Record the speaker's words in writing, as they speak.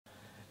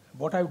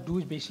What I would do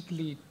is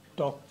basically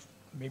talk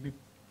maybe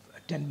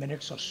 10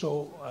 minutes or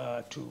so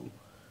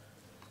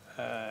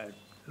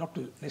not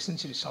to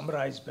essentially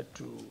summarize, but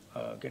to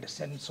get a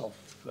sense of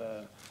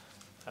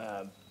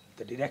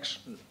the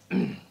direction.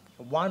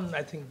 One,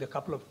 I think the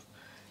couple of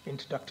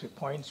introductory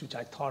points which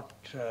I thought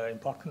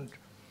important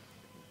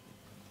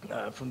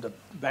from the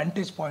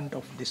vantage point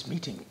of this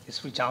meeting is,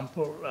 for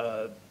example,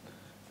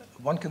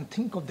 one can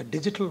think of the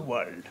digital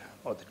world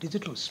or the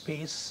digital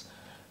space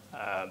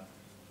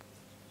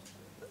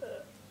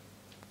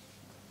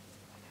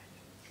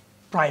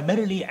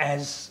primarily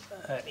as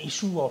an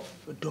issue of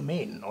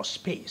domain or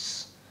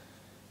space,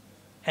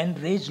 and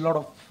raise a lot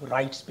of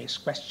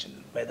rights-based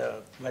question,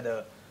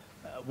 whether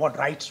what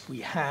rights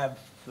we have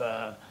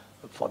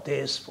for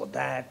this, for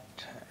that,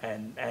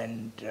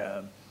 and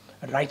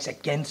rights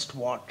against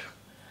what,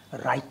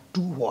 right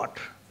to what.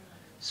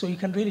 So you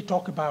can really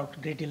talk about a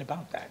great deal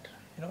about that,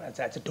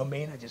 as a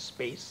domain, as a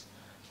space.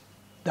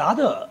 The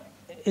other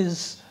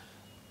is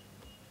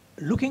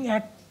looking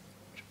at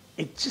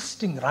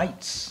existing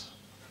rights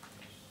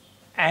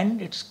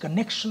and its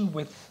connection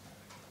with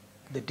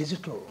the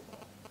digital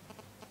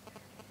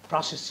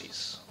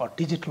processes or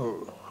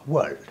digital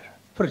world.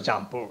 For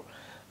example,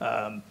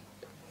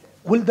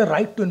 will the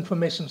right to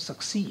information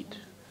succeed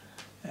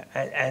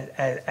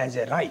as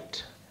a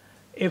right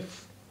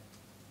if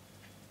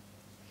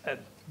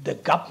the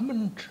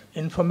government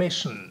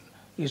information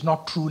is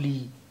not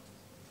truly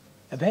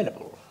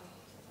available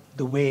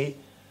the way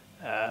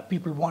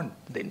people want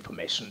the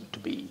information to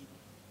be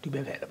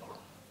available?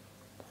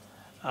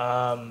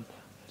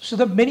 So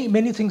there are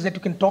many things that you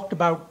can talk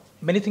about.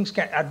 Many things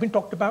have been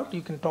talked about.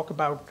 You can talk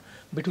about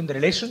between the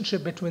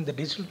relationship between the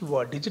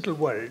digital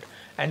world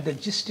and the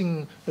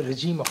existing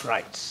regime of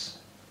rights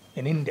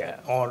in India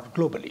or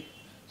globally.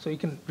 So you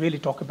can really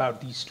talk about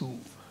these two.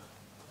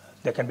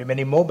 There can be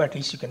many more, but at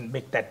least you can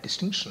make that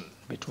distinction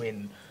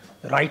between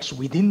rights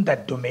within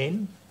that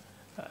domain,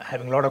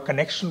 having a lot of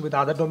connection with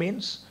other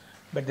domains,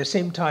 but at the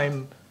same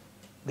time,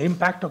 the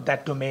impact of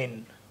that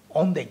domain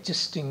on the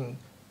existing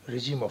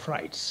regime of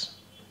rights.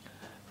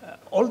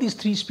 All these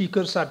three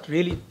speakers are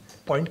really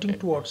pointing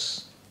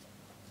towards,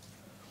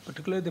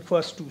 particularly the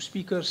first two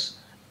speakers,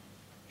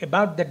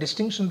 about the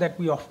distinction that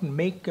we often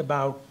make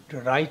about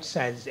rights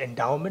as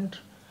endowment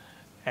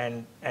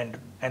and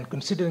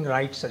considering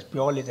rights as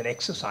purely as an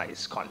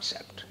exercise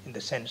concept, in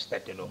the sense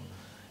that,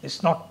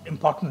 it's not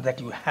important that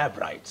you have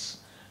rights,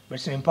 but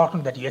it's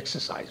important that you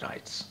exercise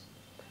rights.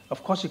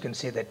 Of course, you can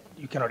say that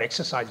you cannot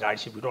exercise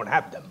rights if you don't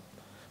have them,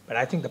 but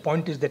I think the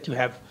point is that you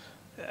have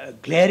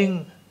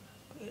glaring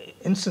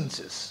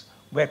instances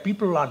where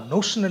people are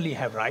notionally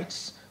have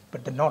rights,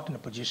 but they're not in a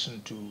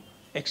position to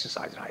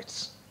exercise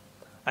rights.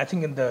 I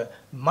think in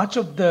much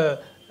of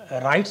the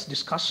rights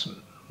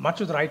discussion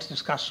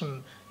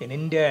in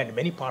India and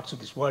many parts of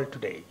this world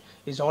today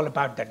is all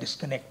about that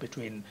disconnect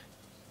between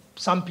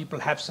some people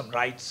have some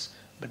rights,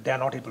 but they're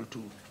not able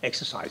to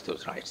exercise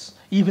those rights,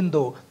 even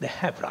though they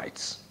have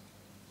rights.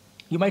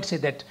 You might say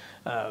that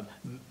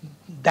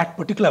that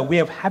particular way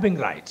of having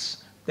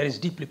rights that is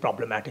deeply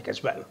problematic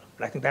as well.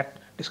 But I think that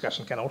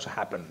discussion can also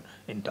happen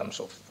in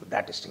terms of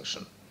that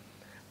distinction.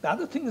 The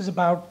other thing is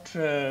about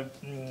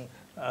the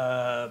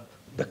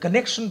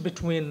connection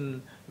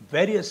between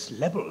various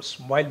levels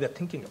while we're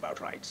thinking about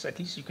rights. At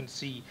least you can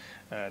see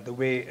the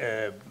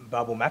way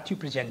Babu Matthew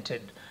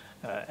presented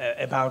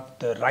about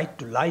the right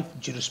to life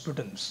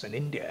jurisprudence in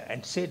India,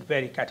 and said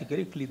very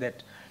categorically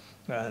that,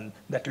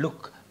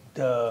 look,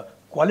 the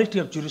quality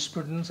of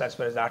jurisprudence as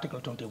far as Article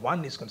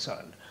 21 is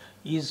concerned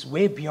is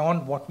way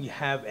beyond what we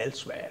have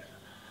elsewhere,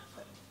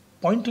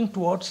 pointing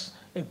towards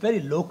a very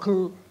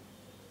local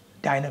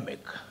dynamic,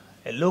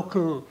 a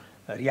local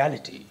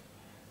reality,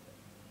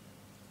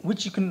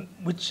 which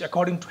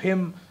according to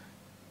him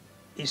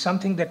is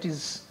something that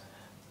is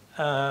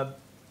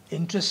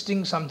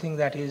interesting, something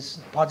that is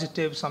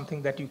positive,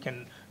 something that you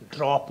can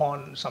draw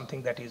upon,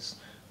 something that is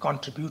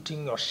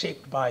contributing or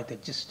shaped by the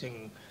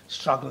existing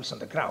struggles on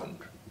the ground.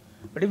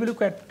 But if you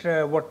look at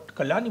what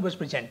Kalyani was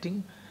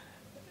presenting,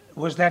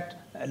 was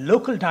that a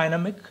local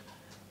dynamic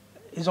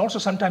is also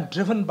sometimes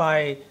driven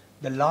by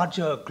the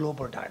larger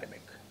global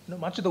dynamic.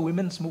 Much of the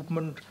women's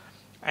movement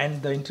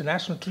and the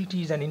international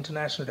treaties and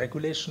international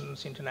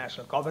regulations,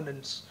 international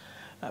covenants,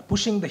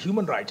 pushing the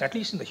human rights, at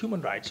least in the human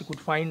rights, you could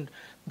find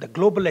the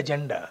global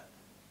agenda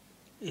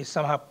is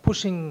somehow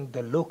pushing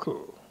the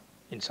local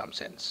in some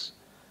sense.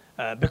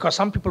 Because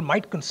some people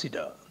might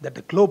consider that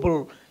the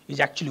global is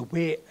actually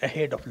way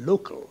ahead of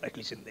local, at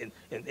least in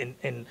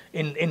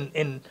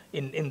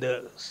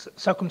the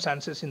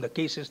circumstances, in the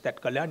cases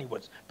that Kalyani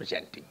was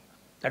presenting.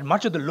 That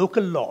much of the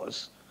local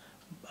laws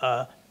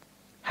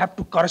have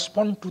to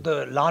correspond to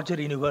the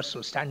larger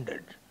universal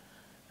standard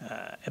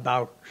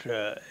about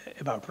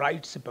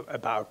rights,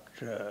 about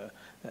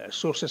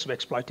sources of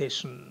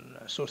exploitation,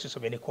 sources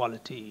of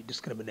inequality,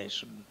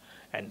 discrimination,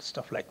 and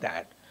stuff like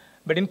that.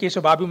 But in case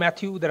of Babu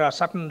Matthew, there are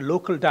certain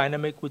local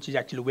dynamic which is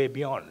actually way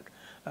beyond,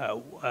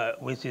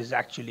 which is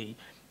actually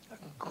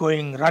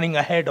running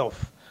ahead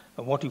of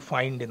what you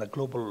find in the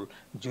global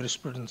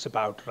jurisprudence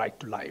about right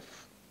to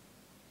life.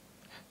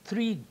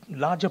 Three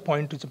larger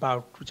points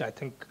about which I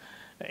think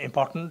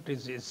important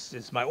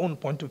is my own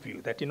point of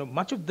view, that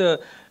much of the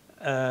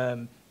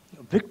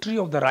victory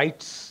of the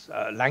rights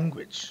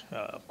language,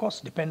 of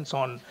course, depends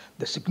on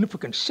the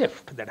significant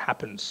shift that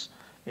happens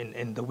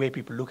in the way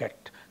people look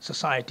at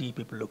society,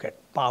 people look at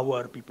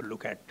power, people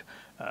look at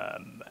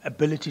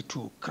ability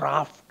to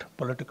craft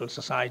political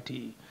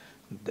society,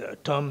 the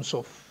terms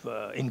of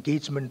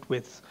engagement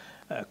with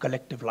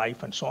collective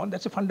life and so on.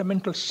 That's a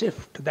fundamental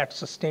shift that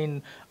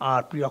sustains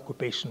our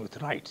preoccupation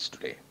with rights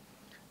today.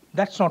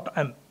 That's not what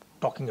I'm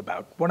talking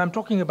about. What I'm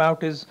talking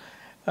about is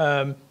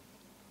there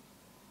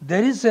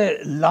is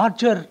a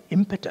larger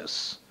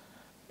impetus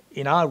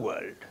in our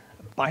world,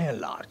 by and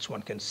large,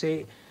 one can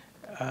say,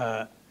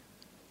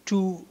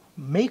 to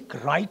make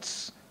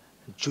rights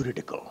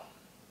juridical.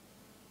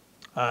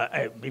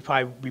 If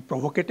I be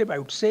provocative, I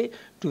would say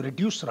to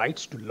reduce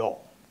rights to law.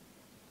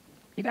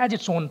 It has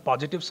its own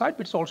positive side,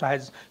 but it also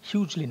has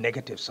hugely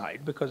negative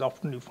side, because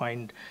often you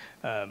find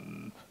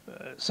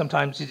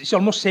sometimes it's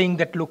almost saying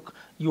that, look,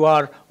 you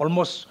are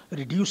almost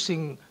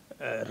reducing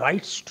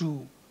rights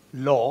to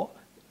law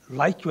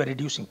like you are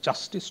reducing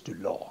justice to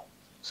law.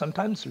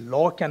 Sometimes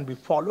law can be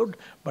followed,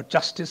 but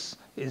justice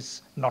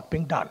is not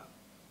being done.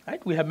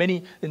 Right? We have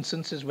many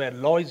instances where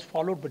law is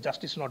followed, but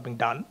justice is not being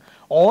done.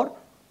 Or,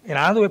 in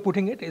another way of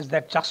putting it, is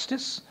that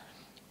justice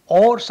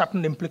or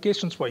certain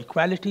implications for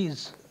equality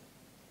is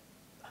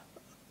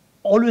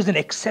always in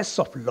excess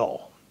of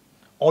law,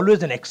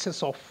 always in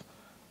excess of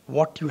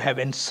what you have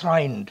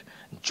enshrined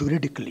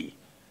juridically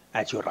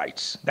as your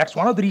rights. That's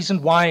one of the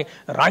reasons why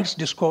rights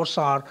discourse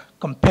are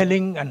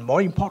compelling and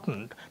more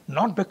important,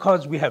 not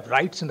because we have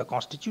rights in the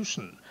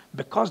Constitution,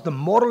 because the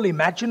moral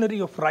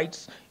imaginary of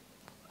rights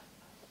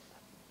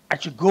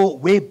actually go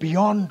way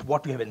beyond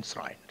what we have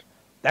enshrined.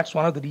 That's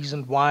one of the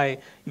reasons why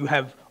you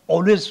have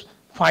always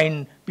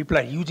find people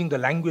are using the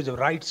language of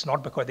rights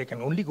not because they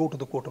can only go to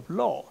the court of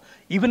law.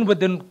 Even when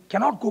they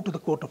cannot go to the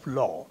court of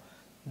law,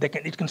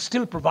 it can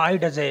still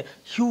provide as a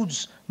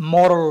huge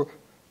moral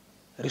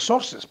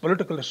resources,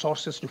 political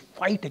resources to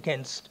fight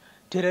against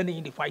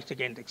tyranny, to fight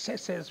against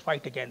excesses,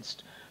 fight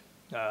against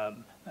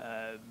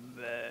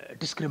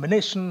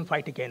discrimination,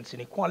 fight against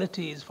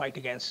inequalities, fight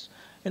against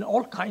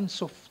all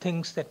kinds of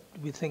things that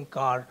we think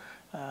are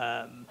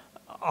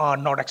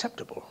not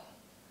acceptable.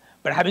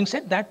 But having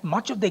said that,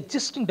 much of the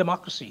existing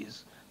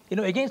democracies,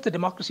 against the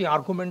democracy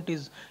argument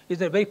is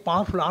a very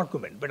powerful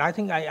argument. But I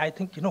think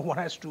one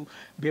has to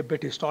be a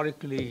bit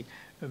historically.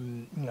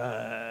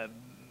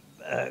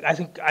 I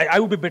think I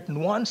would be a bit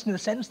nuanced in the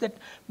sense that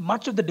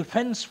much of the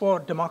defense for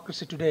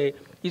democracy today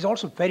is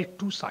also very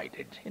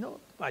two-sided.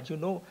 As you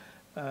know,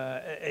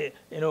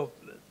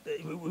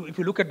 if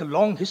you look at the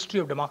long history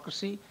of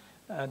democracy,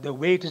 the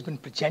way it has been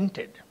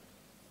presented,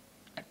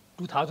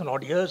 2,000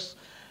 odd years.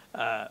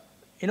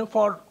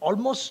 For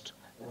almost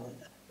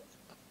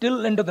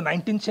till end of the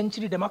 19th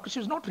century, democracy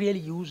was not really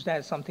used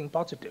as something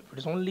positive. It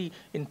is only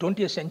in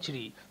 20th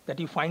century that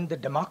you find the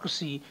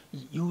democracy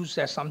used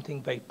as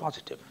something very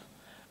positive.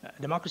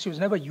 Democracy was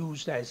never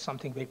used as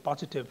something very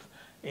positive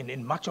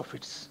in much of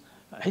its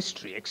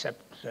history,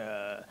 except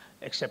a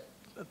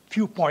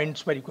few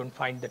points where you can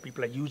find that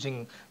people are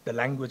using the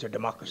language of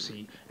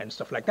democracy and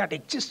stuff like that.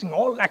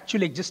 All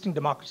actually existing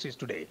democracies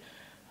today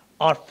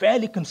are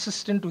fairly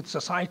consistent with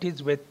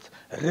societies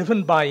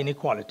riven by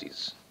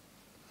inequalities.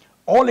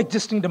 All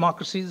existing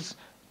democracies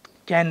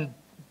can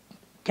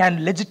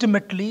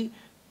legitimately,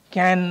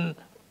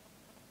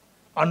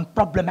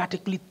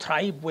 unproblematically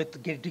thrive with a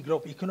degree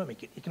of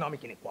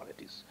economic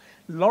inequalities.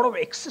 A lot of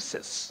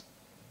excesses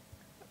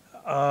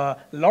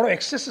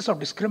of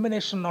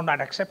discrimination are not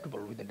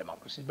acceptable within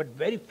democracies, but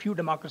very few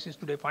democracies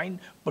today find,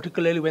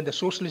 particularly when the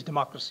socialist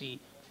democracy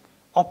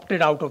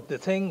opted out of the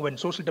thing, when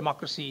social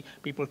democracy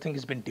people think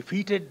has been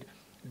defeated.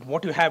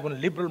 What you have in a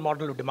liberal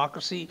model of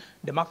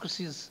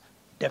democracy's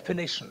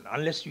definition,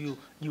 unless you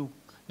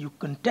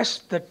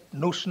contest that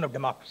notion of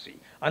democracy,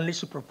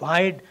 unless you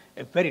provide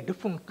a very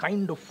different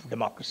kind of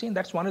democracy, and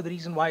that's one of the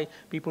reasons why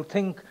people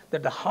think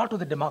that the heart of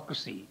the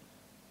democracy,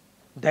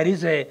 there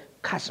is a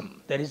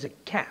chasm, there is a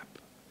gap.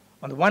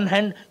 On the one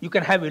hand, you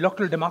can have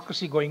electoral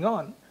democracy going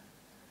on,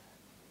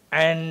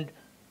 and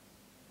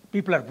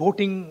people are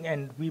voting,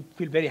 and we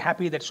feel very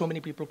happy that so many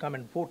people come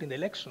and vote in the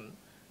election.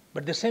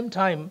 But at the same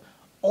time,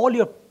 all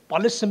your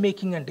policy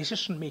making and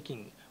decision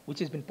making, which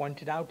has been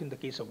pointed out in the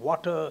case of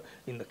water,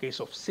 in the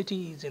case of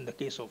cities, in the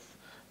case of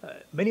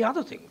many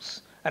other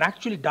things, are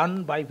actually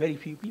done by very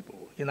few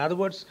people. In other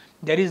words,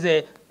 there's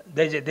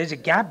a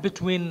gap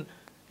between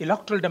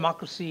electoral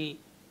democracy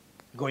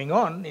going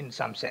on in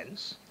some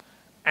sense,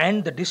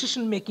 and the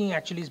decision making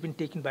actually has been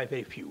taken by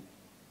very few.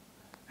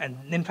 And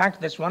in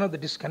fact, that's one of the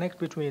disconnect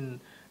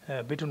between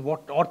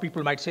what, or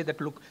people might say that,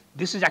 look,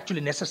 this is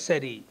actually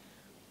necessary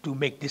to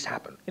make this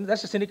happen.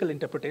 That's a cynical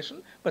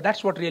interpretation, but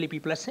that's what really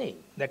people are saying,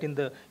 that in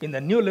the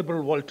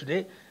neoliberal world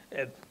today,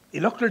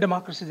 electoral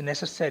democracy is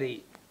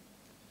necessary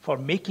for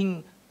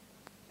making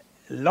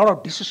a lot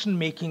of decision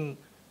making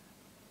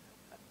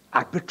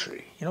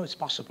arbitrary. It's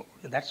possible.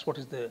 And that's what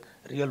is the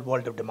real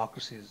world of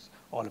democracy is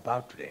all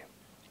about today.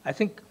 I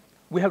think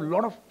we have a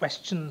lot of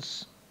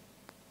questions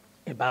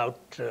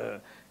about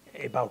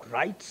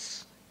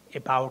rights,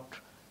 about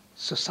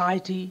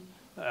society,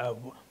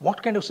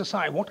 what kind of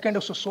society, what kind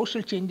of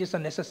social changes are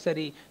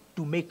necessary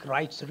to make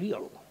rights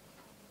real.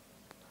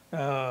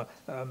 Uh,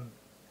 um,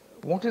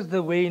 what is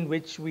the way in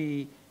which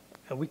we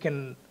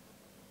can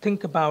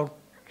think about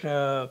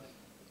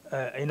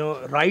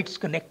rights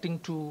connecting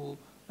to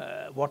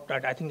what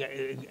I think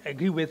I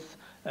agree with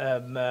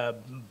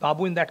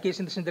Babu in that case,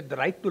 in the sense that the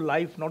right to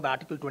life, not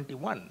Article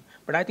 21,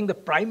 but I think the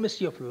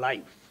primacy of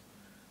life,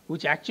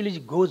 which actually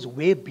goes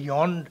way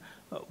beyond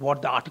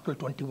what the Article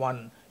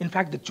 21, in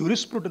fact, the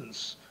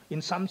jurisprudence,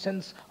 in some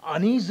sense,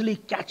 uneasily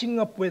catching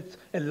up with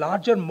a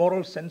larger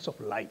moral sense of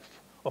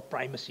life, or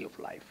primacy of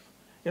life.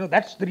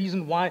 That's the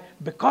reason why,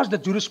 because the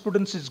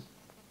jurisprudence is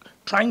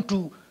trying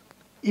to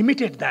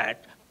imitate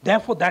that,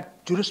 therefore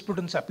that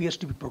jurisprudence appears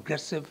to be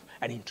progressive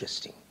and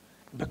interesting.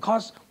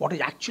 Because what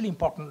is actually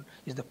important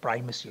is the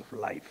primacy of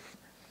life.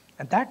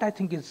 And that, I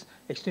think, is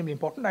extremely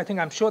important.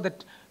 I'm sure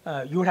that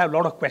you would have a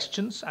lot of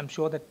questions. I'm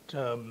sure that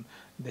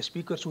the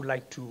speakers would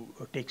like to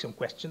take some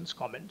questions,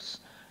 comments.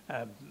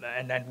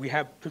 And we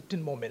have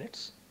 15 more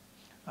minutes.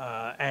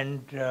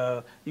 And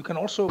you can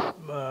also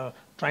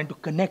try to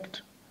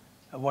connect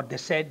what they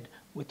said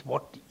with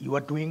what you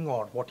are doing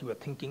or what you are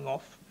thinking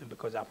of,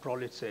 because after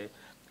all, it's a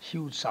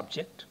huge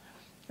subject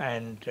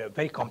and a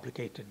very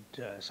complicated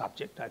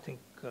subject.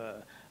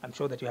 I'm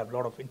sure that you have a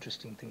lot of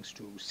interesting things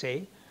to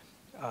say.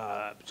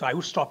 So I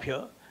will stop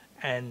here,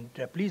 and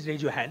please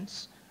raise your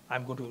hands.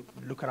 I'm going to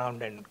look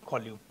around and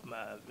call you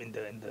in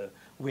the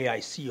way I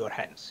see your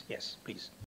hands. Yes, please.